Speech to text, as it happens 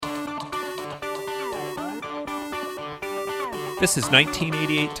This is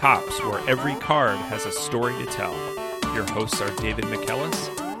 1988 Topps, where every card has a story to tell. Your hosts are David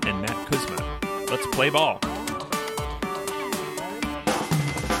McKellis and Matt Kuzma. Let's play ball.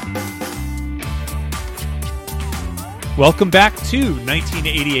 Welcome back to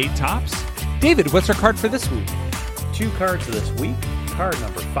 1988 Topps. David, what's our card for this week? Two cards this week. Card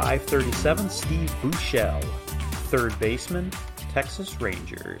number 537, Steve Buechele, third baseman, Texas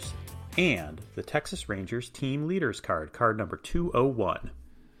Rangers. And the Texas Rangers team leaders card, card number 201.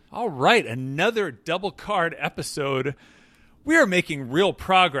 All right, another double card episode. We are making real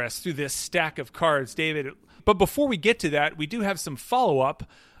progress through this stack of cards, David. But before we get to that, we do have some follow-up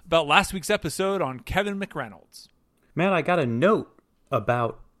about last week's episode on Kevin McReynolds. Matt, I got a note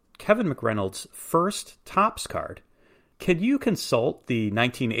about Kevin McReynolds' first Topps card. Can you consult the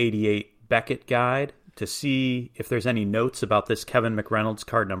 1988 Beckett guide to see if there's any notes about this Kevin McReynolds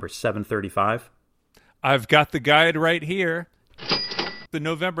card number 735? I've got the guide right here. The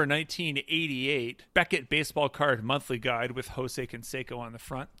November 1988 Beckett Baseball Card Monthly Guide with Jose Canseco on the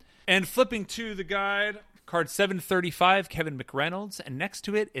front. And flipping to the guide, card 735, Kevin McReynolds, and next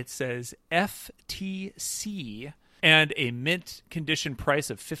to it, it says FTC and a mint condition price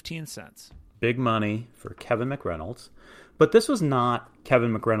of 15 cents. Big money for Kevin McReynolds. But this was not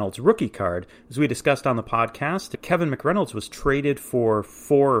Kevin McReynolds' rookie card. As we discussed on the podcast, Kevin McReynolds was traded for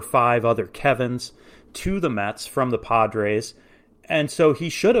 4 or 5 other Kevins to the Mets from the Padres. And so he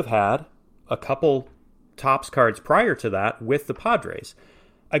should have had a couple Topps cards prior to that with the Padres.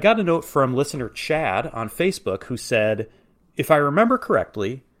 I got a note from listener Chad on Facebook who said, if I remember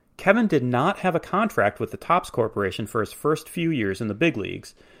correctly, Kevin did not have a contract with the Topps Corporation for his first few years in the big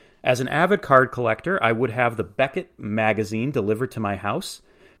leagues. As an avid card collector, I would have the Beckett magazine delivered to my house.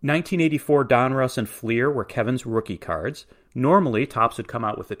 1984 Donruss and Fleer were Kevin's rookie cards. Normally, Topps would come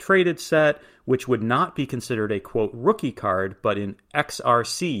out with a traded set, which would not be considered a, quote, rookie card, but an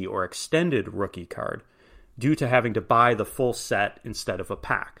XRC, or extended rookie card, due to having to buy the full set instead of a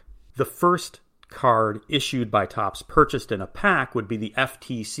pack. The first card issued by Topps purchased in a pack would be the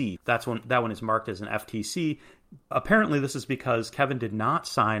FTC. That one is marked as an FTC. Apparently, this is because Kevin did not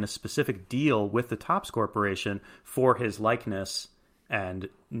sign a specific deal with the Topps Corporation for his likeness and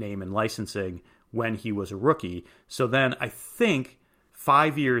name and licensing when he was a rookie. So then I think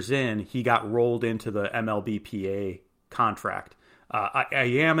 5 years in, he got rolled into the MLBPA contract. I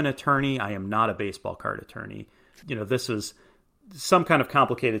am an attorney. I am not a baseball card attorney. You know, this was some kind of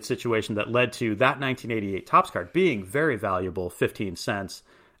complicated situation that led to that 1988 Topps card being very valuable, 15 cents,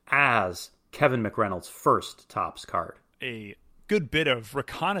 as Kevin McReynolds' first Topps card. A good bit of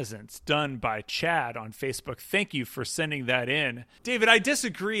reconnaissance done by Chad on Facebook. Thank you for sending that in. David, I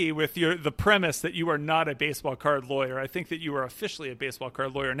disagree with the premise that you are not a baseball card lawyer. I think that you are officially a baseball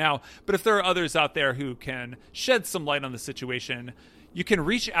card lawyer now. But if there are others out there who can shed some light on the situation, you can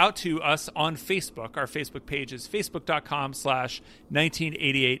reach out to us on Facebook. Our Facebook page is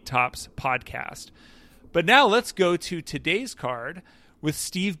facebook.com/1988 Topps podcast. But now let's go to today's card with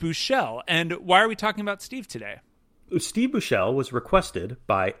Steve Buechele. And why are we talking about Steve today? Steve Buechele was requested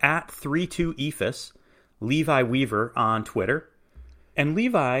by @32ephus, Levi Weaver on Twitter. And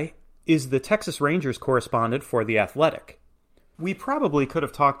Levi is the Texas Rangers correspondent for The Athletic. We probably could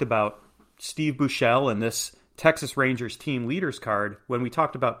have talked about Steve Buechele and this Texas Rangers team leaders card when we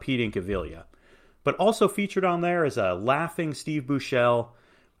talked about Pete Incaviglia. But also featured on there is a laughing Steve Buechele.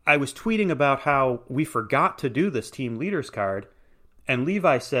 I was tweeting about how we forgot to do this team leaders card, and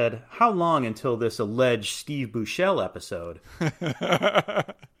Levi said, how long until this alleged Steve Buechele episode?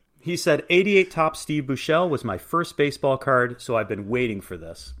 He said, 88 Topps Steve Buechele was my first baseball card, so I've been waiting for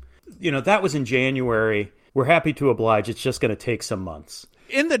this. You know, that was in January. We're happy to oblige. It's just going to take some months.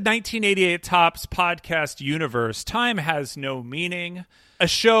 In the 1988 Topps podcast universe, time has no meaning. A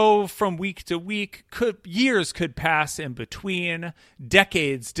show from week to week, years could pass in between.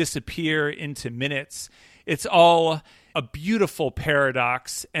 Decades disappear into minutes. It's all a beautiful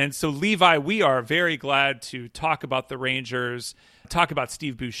paradox. And so, Levi, we are very glad to talk about the Rangers, talk about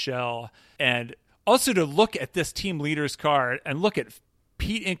Steve Buechele, and also to look at this team leaders card and look at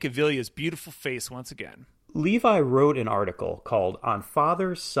Pete Incaviglia's beautiful face once again. Levi wrote an article called On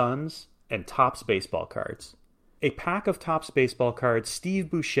Fathers, Sons, and Topps Baseball Cards. A pack of Topps baseball cards, Steve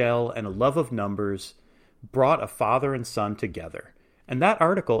Buechele and a love of numbers brought a father and son together. And that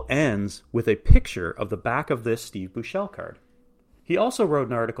article ends with a picture of the back of this Steve Buechele card. He also wrote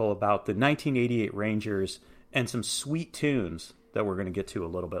an article about the 1988 Rangers and some sweet tunes that we're going to get to a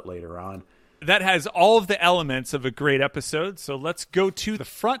little bit later on. That has all of the elements of a great episode, so let's go to the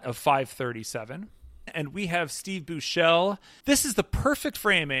front of 537. And we have Steve Buechele. This is the perfect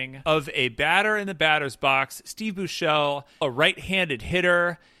framing of a batter in the batter's box. Steve Buechele, a right-handed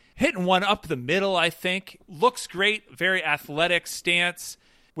hitter, hitting one up the middle, I think. Looks great, very athletic stance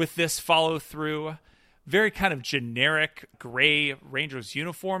with this follow-through. Very kind of generic gray Rangers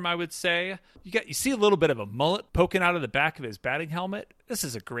uniform, I would say. You see a little bit of a mullet poking out of the back of his batting helmet. This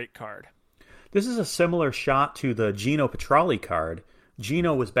is a great card. This is a similar shot to the Gino Petralli card.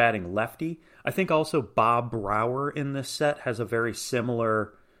 Gino was batting lefty. I think also Bob Brower in this set has a very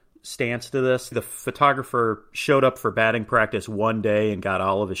similar stance to this. The photographer showed up for batting practice one day and got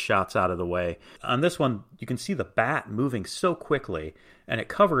all of his shots out of the way. On this one, you can see the bat moving so quickly, and it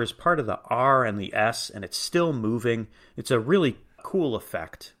covers part of the R and the S, and it's still moving. It's a really cool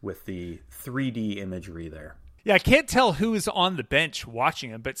effect with the 3D imagery there. Yeah, I can't tell who is on the bench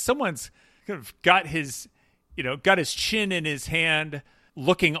watching him, but someone's kind of got his chin in his hand,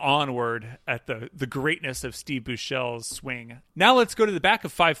 looking onward at the greatness of Steve Buechele's swing. Now let's go to the back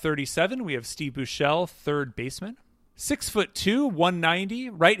of 537. We have Steve Buechele, third baseman. 6'2", 190,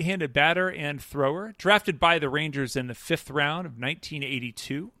 right-handed batter and thrower. Drafted by the Rangers in the 5th round of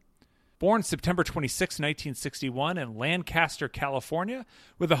 1982. Born September 26, 1961 in Lancaster, California,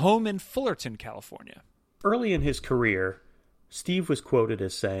 with a home in Fullerton, California. Early in his career, Steve was quoted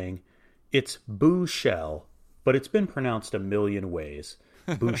as saying, "It's Buechele, but it's been pronounced a million ways.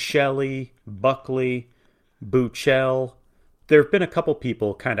 Buechele, Buckley, Buechele." There have been a couple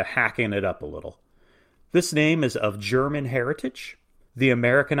people kind of hacking it up a little. This name is of German heritage. The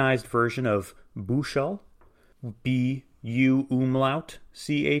Americanized version of Buchel, B-U umlaut,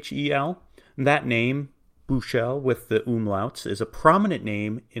 C-H-E-L. That name, Buechele with the umlauts, is a prominent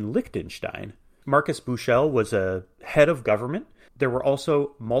name in Liechtenstein. Marcus Buechele was a head of government. There were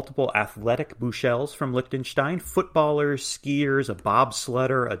also multiple athletic Buechels from Liechtenstein, footballers, skiers, a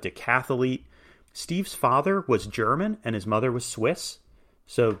bobsledder, a decathlete. Steve's father was German and his mother was Swiss.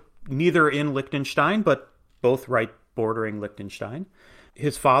 So neither in Liechtenstein, but both right bordering Liechtenstein.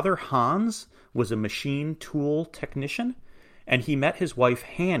 His father, Hans, was a machine tool technician, and he met his wife,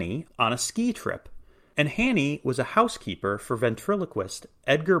 Hanny, on a ski trip. And Hanny was a housekeeper for ventriloquist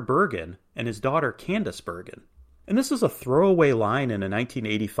Edgar Bergen and his daughter, Candace Bergen. And this is a throwaway line in a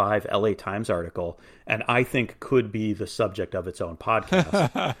 1985 LA Times article, and I think could be the subject of its own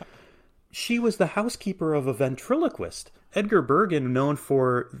podcast. She was the housekeeper of a ventriloquist, Edgar Bergen, known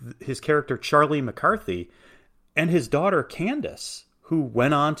for his character Charlie McCarthy, and his daughter Candace, who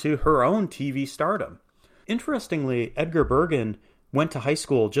went on to her own TV stardom. Interestingly, Edgar Bergen went to high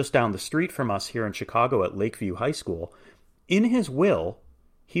school just down the street from us here in Chicago at Lakeview High School. In his will,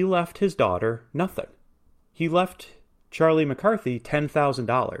 he left his daughter nothing. He left Charlie McCarthy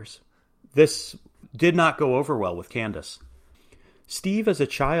 $10,000. This did not go over well with Candace. Steve, as a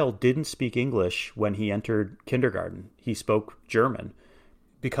child, didn't speak English when he entered kindergarten. He spoke German.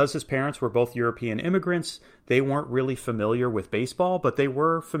 Because his parents were both European immigrants, they weren't really familiar with baseball, but they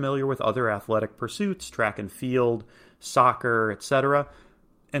were familiar with other athletic pursuits, track and field, soccer, etc.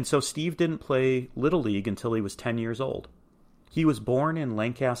 And so Steve didn't play Little League until he was 10 years old. He was born in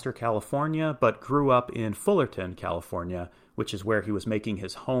Lancaster, California, but grew up in Fullerton, California, which is where he was making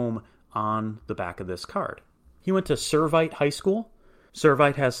his home on the back of this card. He went to Servite High School.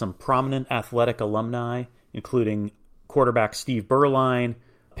 Servite has some prominent athletic alumni, including quarterback Steve Berline,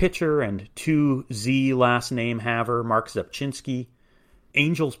 pitcher and 2Z last name haver Mark Zepchinski,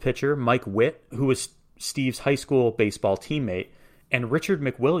 Angels pitcher Mike Witt, who was Steve's high school baseball teammate, and Richard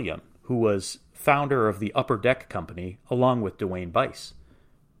McWilliam, who was founder of the Upper Deck Company, along with Dwayne Bice.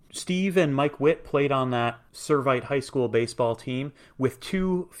 Steve and Mike Witt played on that Servite High School baseball team. With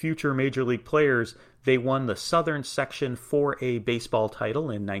two future Major League players, they won the Southern Section 4A baseball title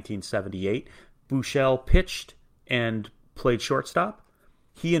in 1978. Buechele pitched and played shortstop.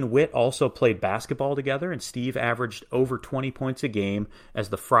 He and Witt also played basketball together, and Steve averaged over 20 points a game as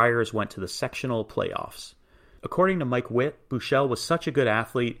the Friars went to the sectional playoffs. According to Mike Witt, Buechele was such a good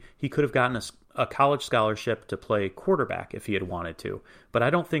athlete, he could have gotten a college scholarship to play quarterback if he had wanted to. But I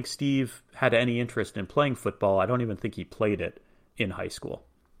don't think Steve had any interest in playing football. I don't even think he played it in high school.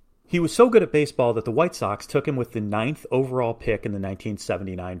 He was so good at baseball that the White Sox took him with the 9th overall pick in the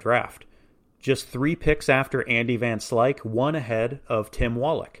 1979 draft. Just 3 picks after Andy Van Slyke, 1 ahead of Tim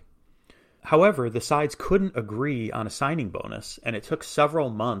Wallach. However, the sides couldn't agree on a signing bonus, and it took several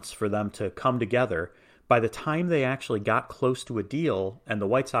months for them to come together. By the time they actually got close to a deal and the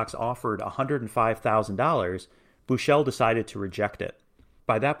White Sox offered $105,000, Buechele decided to reject it.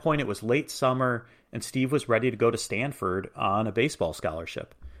 By that point, it was late summer, and Steve was ready to go to Stanford on a baseball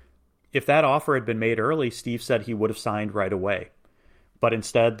scholarship. If that offer had been made early, Steve said he would have signed right away. But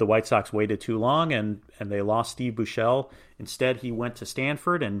instead, the White Sox waited too long and they lost Steve Buechele. Instead, he went to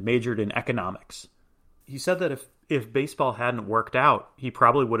Stanford and majored in economics. He said that if baseball hadn't worked out, he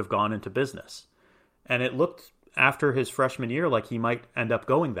probably would have gone into business. And it looked after his freshman year like he might end up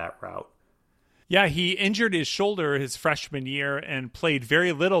going that route. Yeah, he injured his shoulder his freshman year and played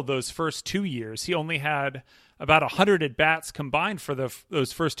very little those first 2 years. He only had about 100 at-bats combined for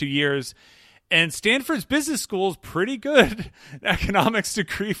those first 2 years. And Stanford's business school is pretty good. Economics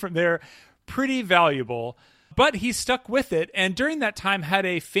degree from there, pretty valuable. But he stuck with it, and during that time had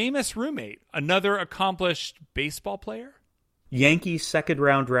a famous roommate, another accomplished baseball player. Yankees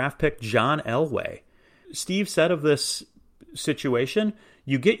second-round draft pick John Elway. Steve said of this situation,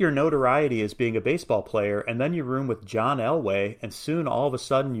 you get your notoriety as being a baseball player, and then you room with John Elway, and soon all of a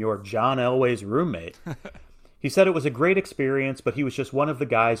sudden you're John Elway's roommate. He said it was a great experience, but he was just one of the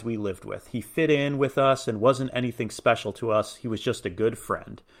guys we lived with. He fit in with us and wasn't anything special to us. He was just a good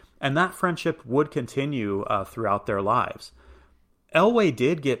friend. And that friendship would continue throughout their lives. Elway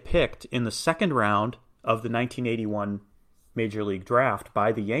did get picked in the second round of the 1981 Major League Draft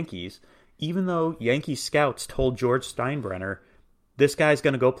by the Yankees, even though Yankee scouts told George Steinbrenner, this guy's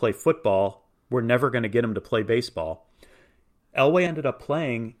going to go play football. We're never going to get him to play baseball. Elway ended up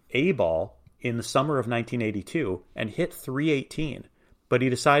playing A-ball in the summer of 1982 and hit .318, but he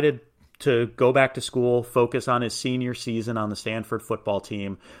decided to go back to school, focus on his senior season on the Stanford football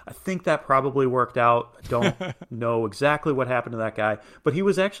team. I think that probably worked out. I don't know exactly what happened to that guy, but he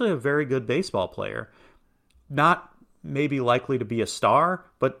was actually a very good baseball player. Not maybe likely to be a star,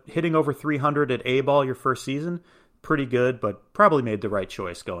 but hitting over 300 at A-ball your first season, pretty good, but probably made the right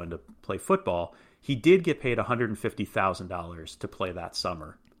choice going to play football. He did get paid $150,000 to play that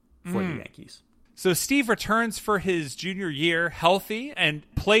summer for the Yankees. So Steve returns for his junior year healthy and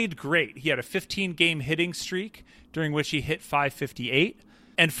played great. He had a 15-game hitting streak during which he hit .558.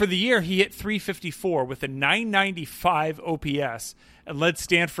 And for the year, he hit .354 with a .995 OPS and led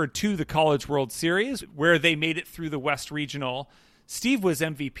Stanford to the College World Series, where they made it through the West Regional. Steve was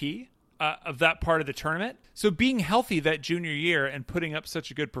MVP of that part of the tournament. So being healthy that junior year and putting up such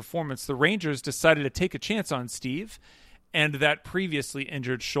a good performance, the Rangers decided to take a chance on Steve and that previously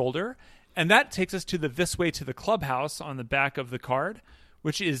injured shoulder. And that takes us to the This Way to the Clubhouse on the back of the card,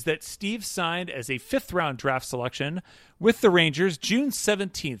 which is that Steve signed as a fifth-round draft selection with the Rangers June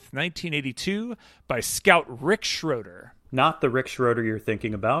 17th, 1982, by scout Rick Schroeder. Not the Rick Schroeder you're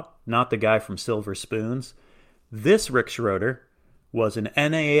thinking about, not the guy from Silver Spoons. This Rick Schroeder was an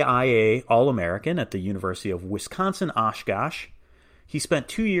NAIA All-American at the University of Wisconsin-Oshkosh. He spent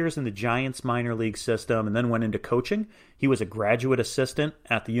 2 years in the Giants minor league system and then went into coaching. He was a graduate assistant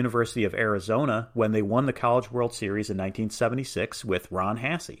at the University of Arizona when they won the College World Series in 1976 with Ron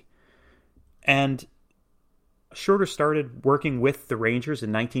Hassey. And Schroeder started working with the Rangers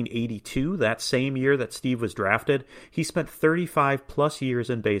in 1982, that same year that Steve was drafted. He spent 35 plus years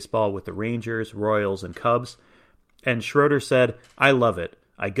in baseball with the Rangers, Royals, and Cubs. And Schroeder said, I love it.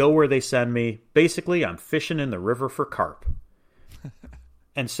 I go where they send me. Basically, I'm fishing in the river for carp.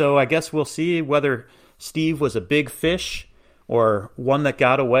 And so I guess we'll see whether Steve was a big fish or one that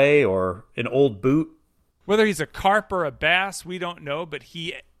got away or an old boot. Whether he's a carp or a bass, we don't know, but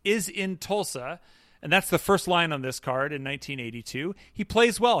he is in Tulsa, and that's the first line on this card in 1982. He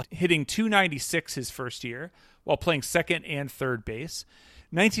plays well, hitting .296 his first year while playing second and third base.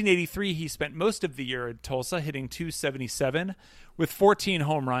 1983, he spent most of the year in Tulsa, hitting .277 with 14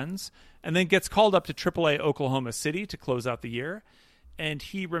 home runs, and then gets called up to AAA Oklahoma City to close out the year, and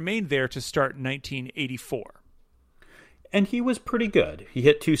he remained there to start 1984. And he was pretty good. He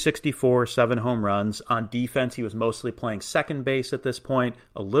hit .264, 7 home runs. On defense, he was mostly playing second base at this point,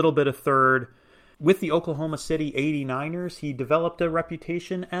 a little bit of third. With the Oklahoma City 89ers, he developed a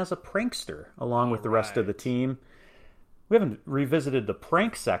reputation as a prankster, along with the rest of the team. We haven't revisited the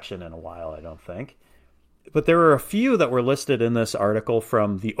prank section in a while, I don't think. But there were a few that were listed in this article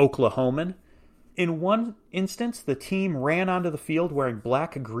from the Oklahoman. In one instance, the team ran onto the field wearing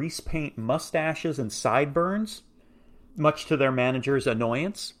black grease paint mustaches and sideburns, much to their manager's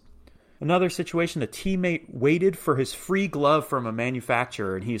annoyance. Another situation, a teammate waited for his free glove from a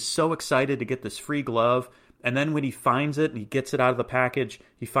manufacturer, and he's so excited to get this free glove. And then when he finds it and he gets it out of the package,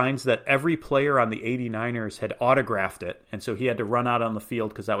 he finds that every player on the 89ers had autographed it. And so he had to run out on the field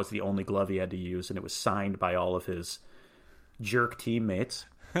because that was the only glove he had to use. And it was signed by all of his jerk teammates.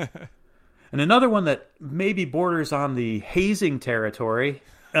 And another one that maybe borders on the hazing territory,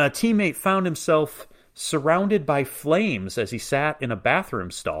 a teammate found himself surrounded by flames as he sat in a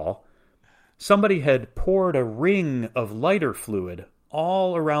bathroom stall. Somebody had poured a ring of lighter fluid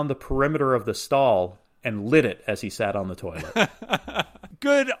all around the perimeter of the stall and lit it as he sat on the toilet.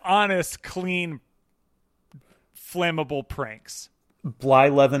 good, honest, clean, flammable pranks.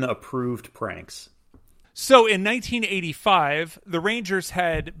 Blyleven approved pranks. So in 1985, the Rangers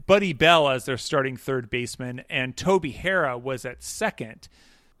had Buddy Bell as their starting third baseman, and Toby Harrah was at second.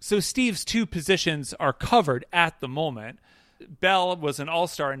 So Steve's two positions are covered at the moment. Bell was an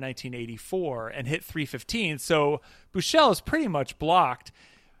all-star in 1984 and hit .315, so Buechele is pretty much blocked.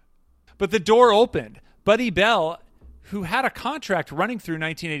 But the door opened. Buddy Bell, who had a contract running through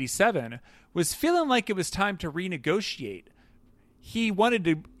 1987, was feeling like it was time to renegotiate. He wanted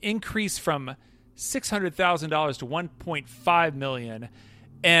to increase from $600,000 to $1.5 million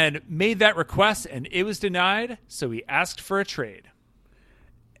and made that request, and it was denied, so he asked for a trade.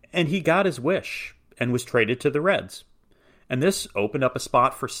 And he got his wish and was traded to the Reds. And this opened up a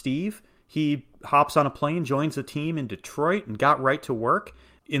spot for Steve. He hops on a plane, joins the team in Detroit, and got right to work.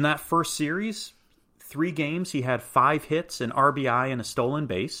 In that first series, 3 games, he had 5 hits, an RBI, and a stolen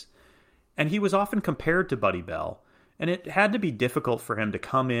base. And he was often compared to Buddy Bell. And it had to be difficult for him to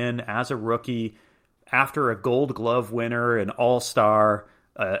come in as a rookie after a Gold Glove winner, an all-star,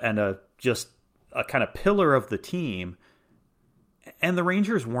 and just a kind of pillar of the team. And the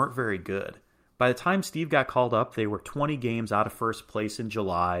Rangers weren't very good. By the time Steve got called up, they were 20 games out of first place in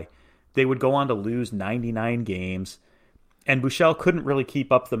July. They would go on to lose 99 games. And Buechele couldn't really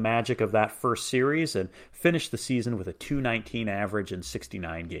keep up the magic of that first series and finished the season with a .219 average in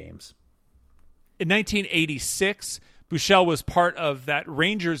 69 games. In 1986, Buechele was part of that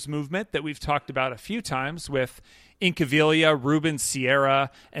Rangers movement that we've talked about a few times with Incaviglia, Ruben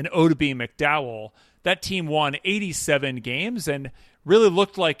Sierra, and Oddibe McDowell. That team won 87 games and really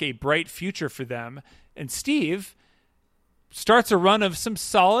looked like a bright future for them. And Steve starts a run of some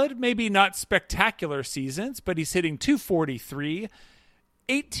solid, maybe not spectacular seasons, but he's hitting .243,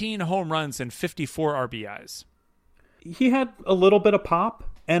 18 home runs, and 54 RBIs. He had a little bit of pop,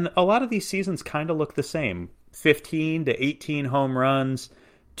 and a lot of these seasons kind of look the same. 15 to 18 home runs,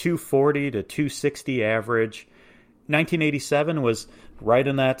 240 to 260 average. 1987 was right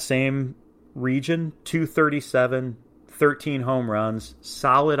in that same region, 237, 13 home runs,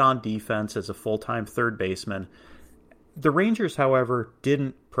 solid on defense as a full-time third baseman. The Rangers, however,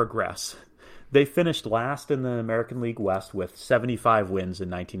 didn't progress. They finished last in the American League West with 75 wins in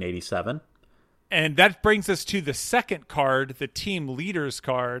 1987. And that brings us to the second card, the team leaders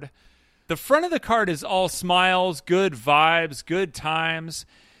card. The front of the card is all smiles, good vibes, good times.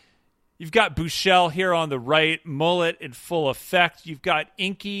 You've got Buechele here on the right, mullet in full effect. You've got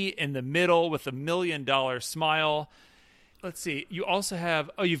Inky in the middle with $1 million smile. Let's see. You also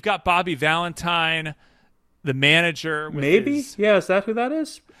have, you've got Bobby Valentine, the manager. Maybe? Yeah, is that who that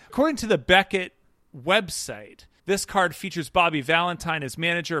is? According to the Beckett website, this card features Bobby Valentine as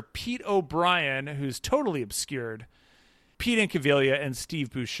manager, Pete O'Brien, who's totally obscured, Pete Incaviglia, and Steve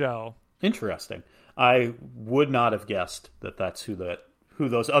Buechele. Interesting. I would not have guessed that that's who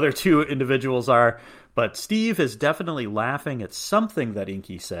those other two individuals are, but Steve is definitely laughing at something that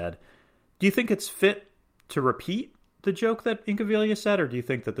Inky said. Do you think it's fit to repeat the joke that Incaviglia said, or do you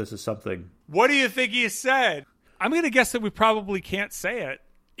think that this is something... What do you think he said? I'm going to guess that we probably can't say it,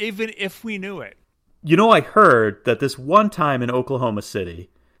 even if we knew it. You know, I heard that this one time in Oklahoma City,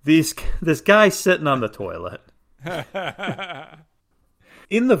 this guy sitting on the toilet...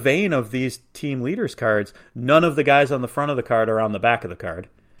 In the vein of these team leaders cards, none of the guys on the front of the card are on the back of the card.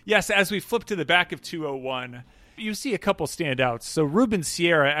 Yes, as we flip to the back of 201, you see a couple standouts. So Ruben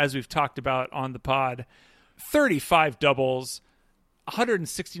Sierra, as we've talked about on the pod, 35 doubles,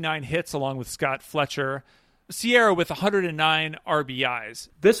 169 hits along with Scott Fletcher. Sierra with 109 RBIs.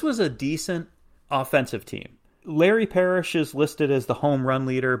 This was a decent offensive team. Larry Parrish is listed as the home run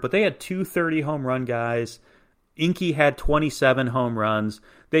leader, but they had 230 home run guys. Inky had 27 home runs.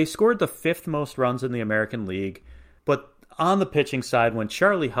 They scored the 5th most runs in the American League. But on the pitching side, when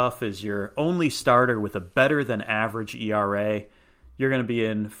Charlie Huff is your only starter with a better than average ERA, you're going to be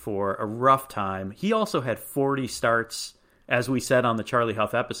in for a rough time. He also had 40 starts, as we said on the Charlie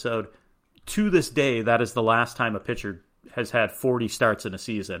Huff episode. To this day, that is the last time a pitcher has had 40 starts in a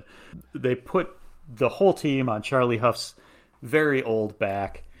season. They put the whole team on Charlie Huff's very old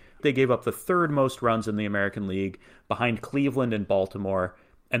back. They gave up the 3rd most runs in the American League behind Cleveland and Baltimore,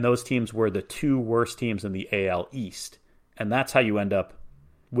 and those teams were the 2 worst teams in the AL East. And that's how you end up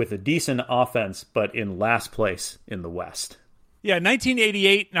with a decent offense, but in last place in the West. Yeah,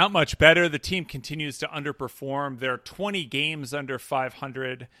 1988, not much better. The team continues to underperform. They're 20 games under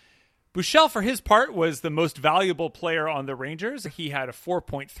 500. Buechele, for his part, was the most valuable player on the Rangers. He had a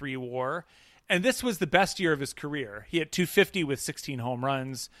 4.3 WAR. And this was the best year of his career. He had .250 with 16 home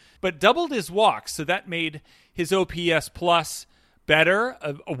runs, but doubled his walks, so that made his OPS plus better,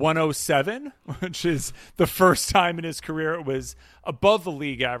 a 107, which is the first time in his career it was above the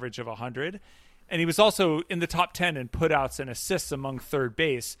league average of 100. And he was also in the top 10 in putouts and assists among third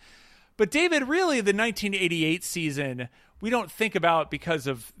base. But David, really the 1988 season, we don't think about because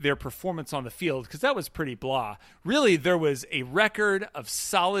of their performance on the field, because that was pretty blah. Really, there was a record of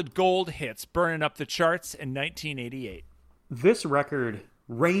solid gold hits burning up the charts in 1988. This record,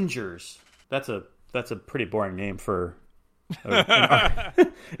 Rangers, that's a pretty boring name for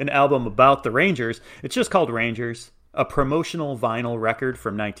an album about the Rangers. It's just called Rangers, a promotional vinyl record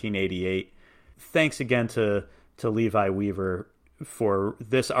from 1988. Thanks again to Levi Weaver for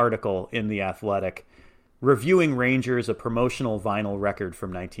this article in The Athletic, reviewing Rangers, a promotional vinyl record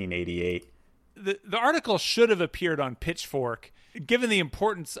from 1988. The article should have appeared on Pitchfork, given the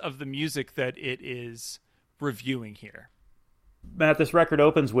importance of the music that it is reviewing here. Matt, this record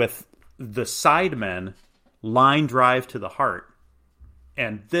opens with the Sidemen, Line Drive to the Heart.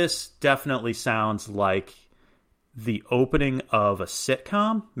 And this definitely sounds like the opening of a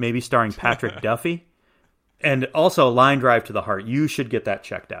sitcom, maybe starring Patrick Duffy. And also Line Drive to the Heart. You should get that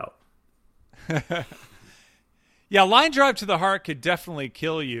checked out. Yeah, Line Drive to the Heart could definitely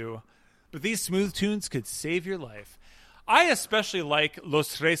kill you, but these smooth tunes could save your life. I especially like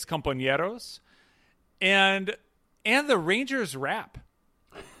Los Tres Compañeros and the Rangers rap.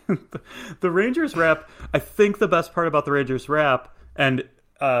 The Rangers rap, I think the best part about the Rangers rap, and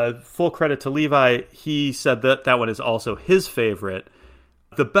full credit to Levi, he said that one is also his favorite.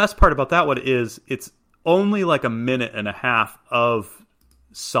 The best part about that one is it's only like a minute and a half of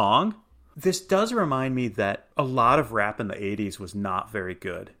song. This does remind me that a lot of rap in the 80s was not very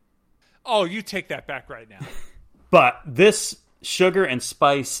good. Oh, you take that back right now. But this Sugar and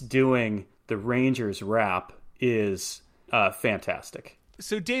Spice doing the Rangers rap is fantastic.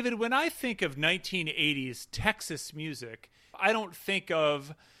 So, David, when I think of 1980s Texas music, I don't think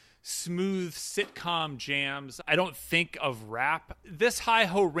of smooth sitcom jams. I don't think of rap. This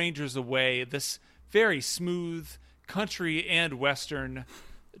Hi-Ho Rangers Away, this very smooth country and Western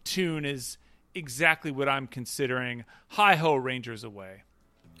tune is exactly what I'm considering. Hi-Ho Rangers Away.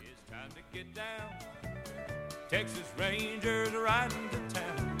 It's time to get down. Texas Rangers are riding to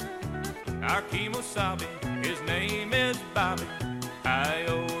town. Our Kemosabe, his name is Bobby.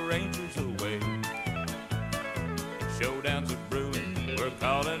 Hi-Ho Rangers Away. Showdowns are brewing, we're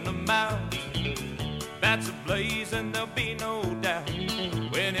calling them out. That's a blaze and there'll be no doubt.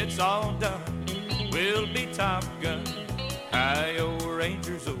 When it's all done, we'll be Top Gun. Hi-Ho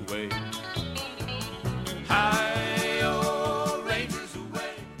Rangers Away. Hi-Ho Rangers Away.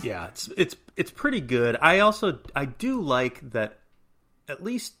 Yeah, it's pretty good. I do like that at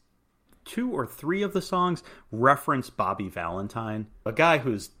least 2 or 3 of the songs reference Bobby Valentine, a guy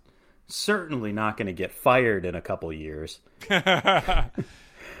who's certainly not going to get fired in a couple years. That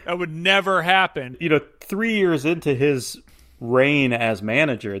would never happen. 3 years into his reign as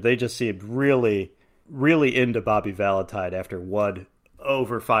manager, they just seemed really, really into Bobby Valentine after one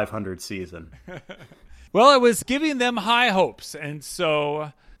over 500 season. Well, it was giving them high hopes, and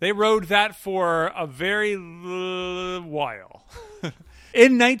so they rode that for a very while.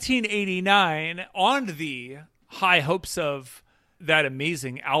 In 1989, on the high hopes of that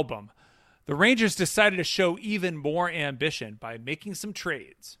amazing album, the Rangers decided to show even more ambition by making some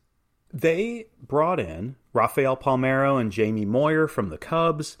trades. They brought in Rafael Palmeiro and Jamie Moyer from the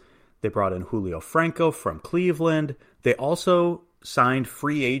Cubs. They brought in Julio Franco from Cleveland. They also signed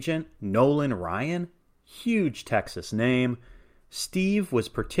free agent Nolan Ryan, huge Texas name. Steve was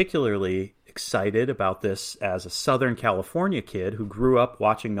particularly excited about this as a Southern California kid who grew up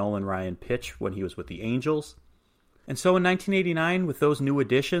watching Nolan Ryan pitch when he was with the Angels. And so in 1989, with those new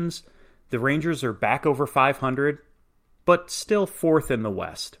additions, the Rangers are back over 500, but still 4th in the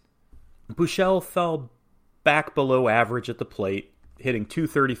West. Buechele fell back below average at the plate, hitting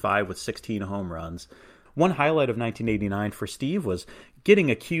 .235 with 16 home runs. One highlight of 1989 for Steve was getting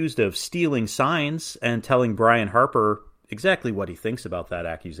accused of stealing signs and telling Brian Harper exactly what he thinks about that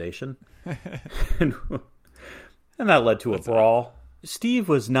accusation. and that led to a brawl. Steve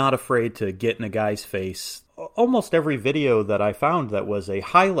was not afraid to get in a guy's face. Almost every video that I found that was a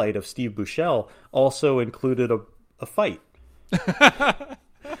highlight of Steve Buechele also included a fight.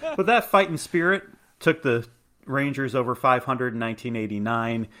 But that fighting spirit took the Rangers over 500 in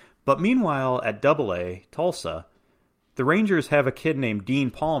 1989. But meanwhile, at AA, Tulsa, the Rangers have a kid named Dean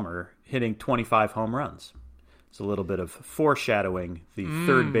Palmer hitting 25 home runs. It's a little bit of foreshadowing the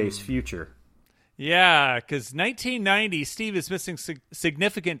third base future. Yeah, because 1990, Steve is missing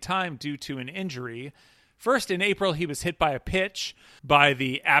significant time due to an injury. First, in April, he was hit by a pitch by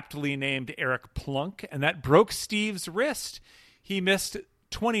the aptly named Eric Plunk, and that broke Steve's wrist. he missed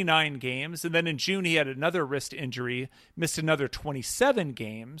 29 games. And then in June, he had another wrist injury, missed another 27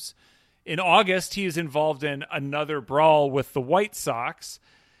 games. In August, he is involved in another brawl with the White Sox.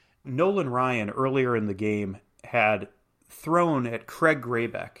 Nolan Ryan, earlier in the game, had thrown at Craig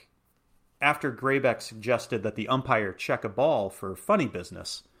Graybeck after Graybeck suggested that the umpire check a ball for funny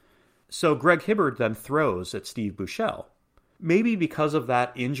business. So Greg Hibbard then throws at Steve Buechele. Maybe because of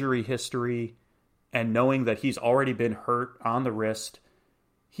that injury history and knowing that he's already been hurt on the wrist,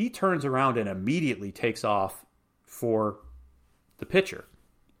 he turns around and immediately takes off for the pitcher.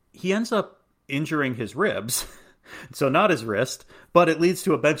 He ends up injuring his ribs, so not his wrist, but it leads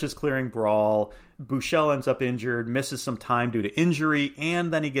to a benches clearing brawl. Buechele ends up injured, misses some time due to injury,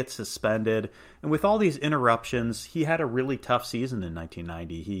 and then he gets suspended. And with all these interruptions, he had a really tough season in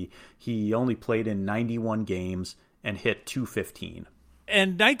 1990. He only played in 91 games and hit .215.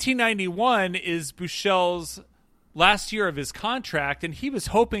 And 1991 is Buechele's last year of his contract, and he was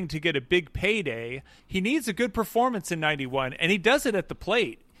hoping to get a big payday. He needs a good performance in 91, and he does it at the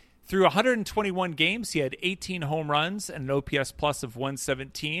plate. Through 121 games, he had 18 home runs and an OPS plus of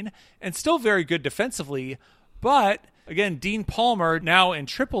 117, and still very good defensively. But, again, Dean Palmer, now in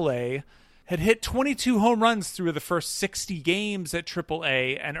AAA, had hit 22 home runs through the first 60 games at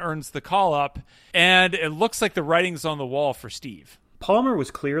AAA and earns the call-up. And it looks like the writing's on the wall for Steve. Palmer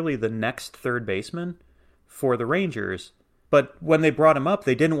was clearly the next third baseman for the Rangers, but when they brought him up,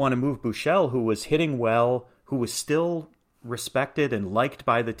 they didn't want to move Buechele, who was hitting well, who was still respected and liked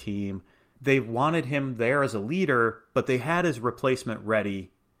by the team. They wanted him there as a leader, but they had his replacement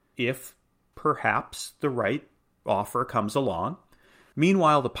ready if perhaps the right offer comes along.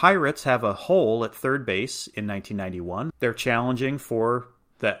 Meanwhile, the Pirates have a hole at third base in 1991. They're challenging for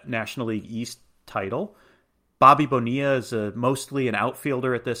the National League East title. Bobby Bonilla is mostly an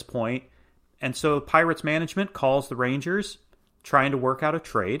outfielder at this point, and so Pirates management calls the Rangers, trying to work out a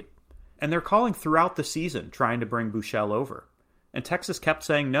trade. And they're calling throughout the season, trying to bring Buechele over. And Texas kept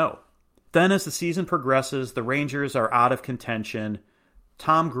saying no. Then as the season progresses, the Rangers are out of contention.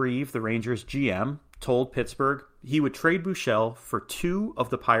 Tom Grieve, the Rangers GM, told Pittsburgh he would trade Buechele for 2 of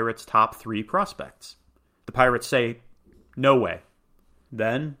the Pirates' top 3 prospects. The Pirates say, no way.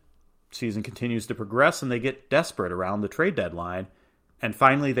 Then season continues to progress and they get desperate around the trade deadline. And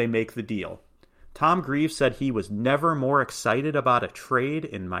finally they make the deal. Tom Grieve said he was never more excited about a trade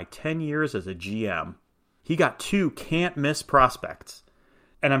in my 10 years as a GM. He got 2 can't-miss prospects.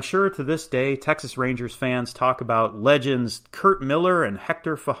 And I'm sure to this day, Texas Rangers fans talk about legends Kurt Miller and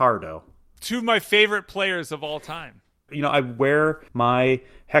Hector Fajardo. 2 of my favorite players of all time. You know, I wear my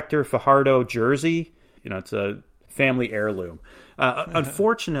Hector Fajardo jersey. You know, it's a family heirloom.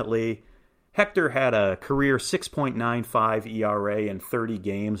 Unfortunately, Hector had a career 6.95 ERA in 30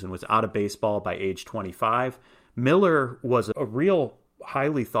 games and was out of baseball by age 25. Miller was a real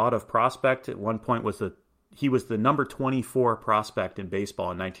highly thought of prospect. At one point he was the number 24 prospect in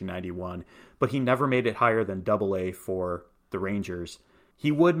baseball in 1991, but he never made it higher than AA for the Rangers.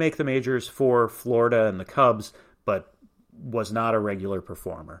 He would make the majors for Florida and the Cubs, but was not a regular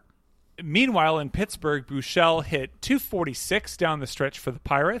performer. Meanwhile, in Pittsburgh, Buechele hit .246 down the stretch for the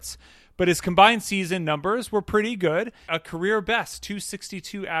Pirates, but his combined season numbers were pretty good. A career best,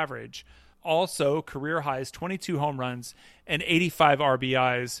 .262 average. Also, career highs, 22 home runs and 85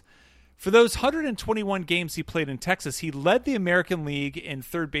 RBIs. For those 121 games he played in Texas, he led the American League in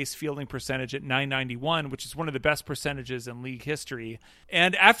third base fielding percentage at .991, which is one of the best percentages in league history.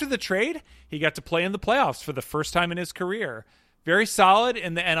 And after the trade, he got to play in the playoffs for the first time in his career. Very solid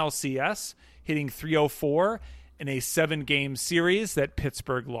in the NLCS, hitting .304 in a 7-game series that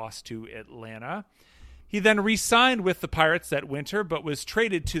Pittsburgh lost to Atlanta. He then re-signed with the Pirates that winter, but was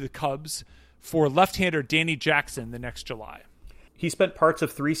traded to the Cubs for left-hander Danny Jackson the next July. He spent parts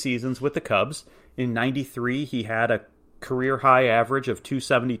of 3 seasons with the Cubs. In 93, he had a career-high average of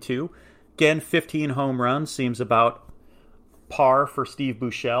 .272. Again, 15 home runs seems about par for Steve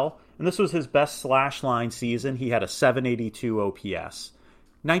Buechele. And this was his best slash line season. He had a .782 OPS.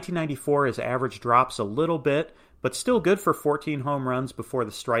 1994, his average drops a little bit, but still good for 14 home runs before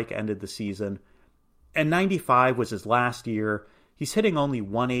the strike ended the season. And 95 was his last year. He's hitting only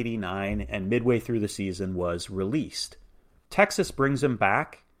 .189, and midway through the season was released. Texas brings him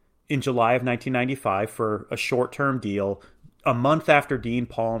back in July of 1995 for a short-term deal, a month after Dean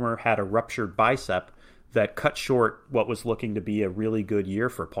Palmer had a ruptured bicep that cut short what was looking to be a really good year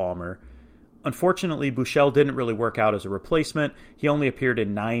for Palmer. Unfortunately, Buechele didn't really work out as a replacement. He only appeared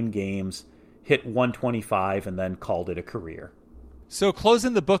in 9 games, hit .125, and then called it a career. So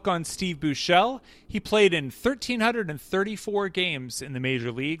closing the book on Steve Buechele, he played in 1,334 games in the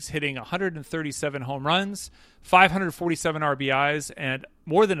major leagues, hitting 137 home runs, 547 RBIs, and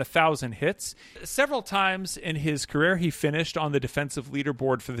more than 1,000 hits. Several times in his career, he finished on the defensive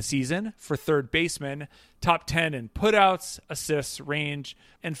leaderboard for the season for third baseman, top 10 in putouts, assists, range,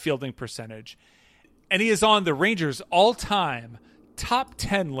 and fielding percentage. And he is on the Rangers' all-time top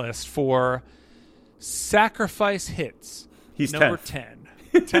 10 list for sacrifice hits. He's number 10th.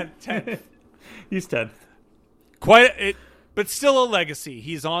 10th. He's 10th. But still a legacy.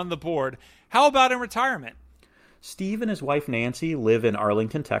 He's on the board. How about in retirement? Steve and his wife Nancy live in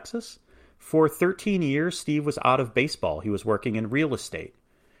Arlington, Texas. For 13 years, Steve was out of baseball. He was working in real estate.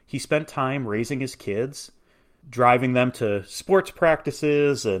 He spent time raising his kids, driving them to sports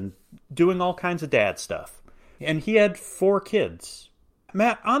practices, and doing all kinds of dad stuff. And he had 4 kids.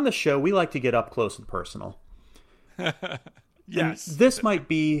 Matt, on the show, we like to get up close and personal. Yes. And this might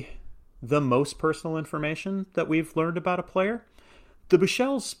be the most personal information that we've learned about a player. The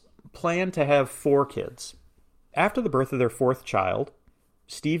Buechele's planned to have 4 kids. After the birth of their 4th child,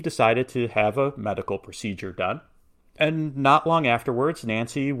 Steve decided to have a medical procedure done. And not long afterwards,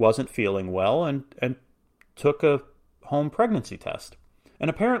 Nancy wasn't feeling well and took a home pregnancy test. And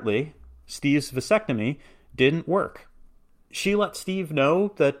apparently, Steve's vasectomy didn't work. She let Steve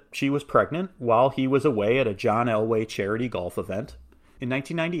know that she was pregnant while he was away at a John Elway charity golf event. In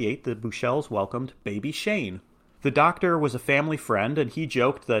 1998, the Buechele's welcomed baby Shane. The doctor was a family friend, and he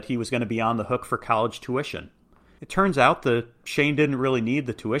joked that he was going to be on the hook for college tuition. It turns out that Shane didn't really need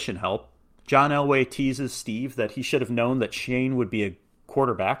the tuition help. John Elway teases Steve that he should have known that Shane would be a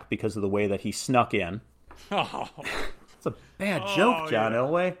quarterback because of the way that he snuck in. Oh. It's a bad joke, John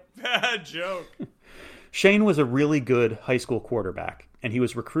Elway. Bad joke. Shane was a really good high school quarterback, and he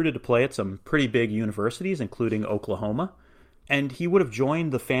was recruited to play at some pretty big universities, including Oklahoma, and he would have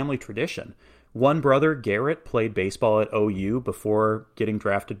joined the family tradition. One brother, Garrett, played baseball at OU before getting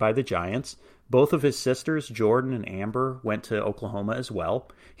drafted by the Giants. Both of his sisters, Jordan and Amber, went to Oklahoma as well.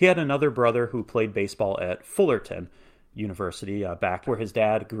 He had another brother who played baseball at Fullerton University, back where his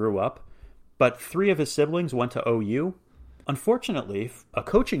dad grew up. But 3 of his siblings went to OU. Unfortunately, a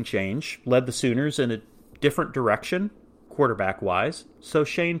coaching change led the Sooners in a different direction, quarterback-wise. So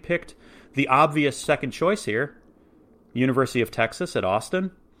Shane picked the obvious second choice here, University of Texas at Austin.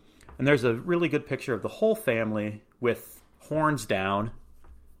 And there's a really good picture of the whole family with horns down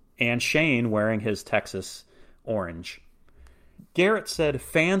and Shane wearing his Texas orange. Garrett said,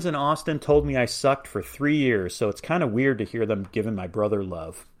 "Fans in Austin told me I sucked for 3 years, so it's kind of weird to hear them giving my brother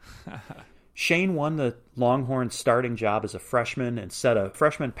love." Shane won the Longhorns' starting job as a freshman and set a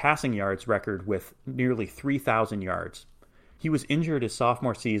freshman passing yards record with nearly 3,000 yards. He was injured his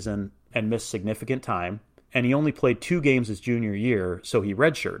sophomore season and missed significant time, and he only played 2 games his junior year, so he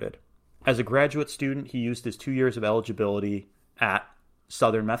redshirted. As a graduate student, he used his 2 years of eligibility at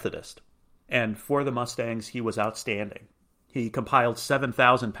Southern Methodist. And for the Mustangs, he was outstanding. He compiled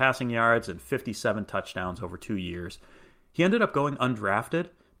 7,000 passing yards and 57 touchdowns over 2 years. He ended up going undrafted,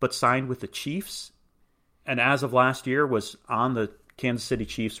 but signed with the Chiefs, and as of last year was on the Kansas City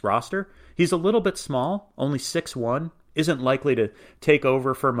Chiefs roster. He's a little bit small, only 6'1", isn't likely to take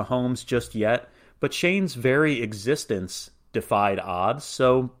over for Mahomes just yet, but Shane's very existence defied odds,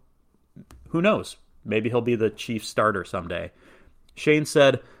 so who knows? Maybe he'll be the Chiefs starter someday. Shane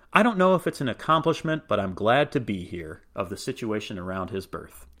said, "I don't know if it's an accomplishment, but I'm glad to be here," of the situation around his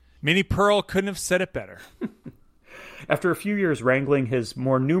birth. Minnie Pearl couldn't have said it better. After a few years wrangling his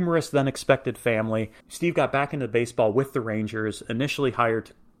more numerous than expected family, Steve got back into baseball with the Rangers, initially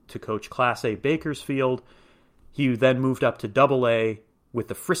hired to coach Class A Bakersfield. He then moved up to Double A with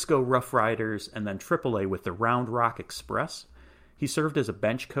the Frisco Rough Riders and then Triple A with the Round Rock Express. He served as a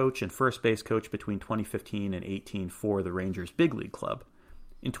bench coach and first base coach between 2015 and 18 for the Rangers Big League Club.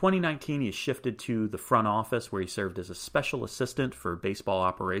 In 2019, he shifted to the front office where he served as a special assistant for baseball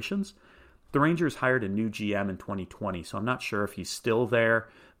operations. The Rangers hired a new GM in 2020, so I'm not sure if he's still there,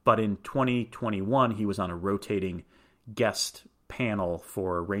 but in 2021, he was on a rotating guest panel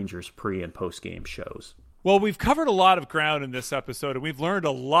for Rangers pre- and post-game shows. Well, we've covered a lot of ground in this episode, and we've learned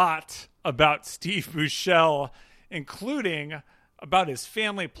a lot about Steve Buechele, including about his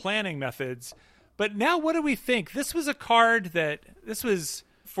family planning methods. But now what do we think? This was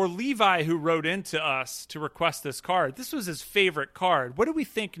for Levi, who wrote into us to request this card. This was his favorite card. What do we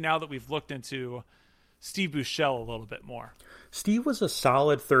think now that we've looked into Steve Buechele a little bit more? Steve was a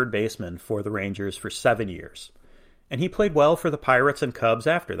solid third baseman for the Rangers for 7 years, and he played well for the Pirates and Cubs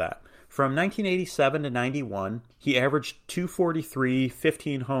after that. From 1987 to 91, he averaged .243,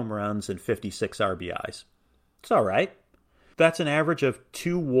 15 home runs, and 56 RBIs. It's all right. That's an average of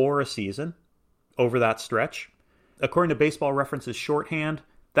 2 WAR a season over that stretch. According to Baseball Reference's shorthand,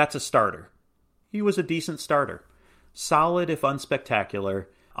 that's a starter. He was a decent starter. Solid if unspectacular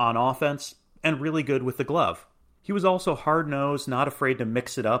on offense, and really good with the glove. He was also hard-nosed, not afraid to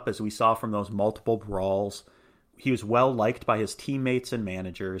mix it up, as we saw from those multiple brawls. He was well-liked by his teammates and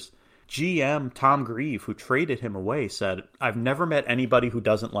managers. GM Tom Grieve, who traded him away, said, "I've never met anybody who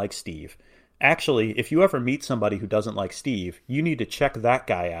doesn't like Steve. Actually, if you ever meet somebody who doesn't like Steve, you need to check that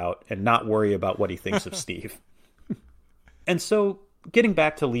guy out and not worry about what he thinks of Steve." And so, getting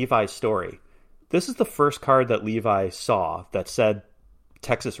back to Levi's story, this is the first card that Levi saw that said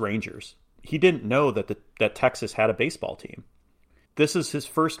Texas Rangers. He didn't know that Texas had a baseball team. This is his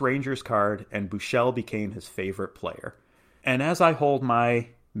first Rangers card, and Buechele became his favorite player. And as I hold my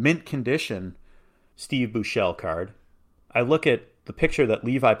mint condition Steve Buechele card, I look at the picture that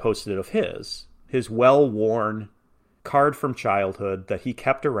Levi posted of his well-worn card from childhood that he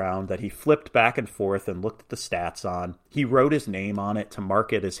kept around, that he flipped back and forth and looked at the stats on. He wrote his name on it to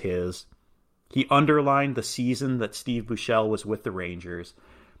mark it as his. He underlined the season that Steve Buechele was with the Rangers.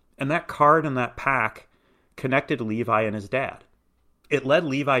 And that card and that pack connected Levi and his dad. It led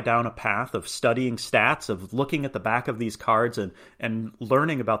Levi down a path of studying stats, of looking at the back of these cards and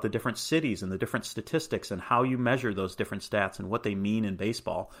learning about the different cities and the different statistics and how you measure those different stats and what they mean in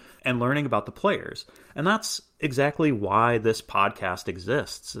baseball, and learning about the players. And that's exactly why this podcast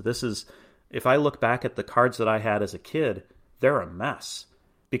exists. This is, if I look back at the cards that I had as a kid, they're a mess,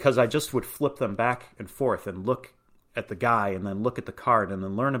 because I just would flip them back and forth and look at the guy and then look at the card and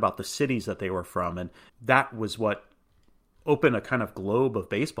then learn about the cities that they were from. And that was what opened a kind of globe of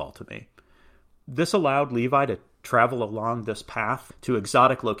baseball to me. This allowed Levi to travel along this path to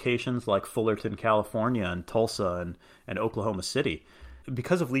exotic locations like Fullerton, California, and Tulsa and Oklahoma City.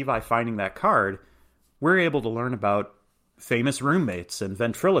 Because of Levi finding that card, we're able to learn about famous roommates and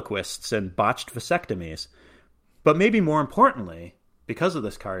ventriloquists and botched vasectomies. But maybe more importantly, because of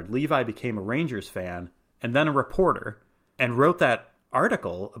this card, Levi became a Rangers fan and then a reporter, and wrote that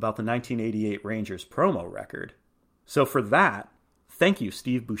article about the 1988 Rangers promo record. So for that, thank you,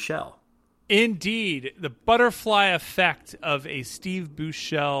 Steve Buechele. Indeed, the butterfly effect of a Steve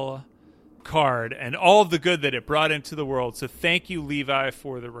Buechele card and all of the good that it brought into the world. So thank you, Levi,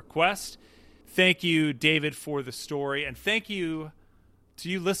 for the request. Thank you, David, for the story. And thank you to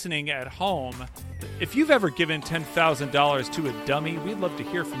you listening at home. If you've ever given $10,000 to a dummy, we'd love to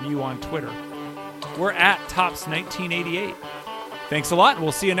hear from you on Twitter. We're at Tops1988. Thanks a lot, and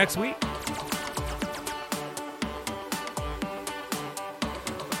we'll see you next week.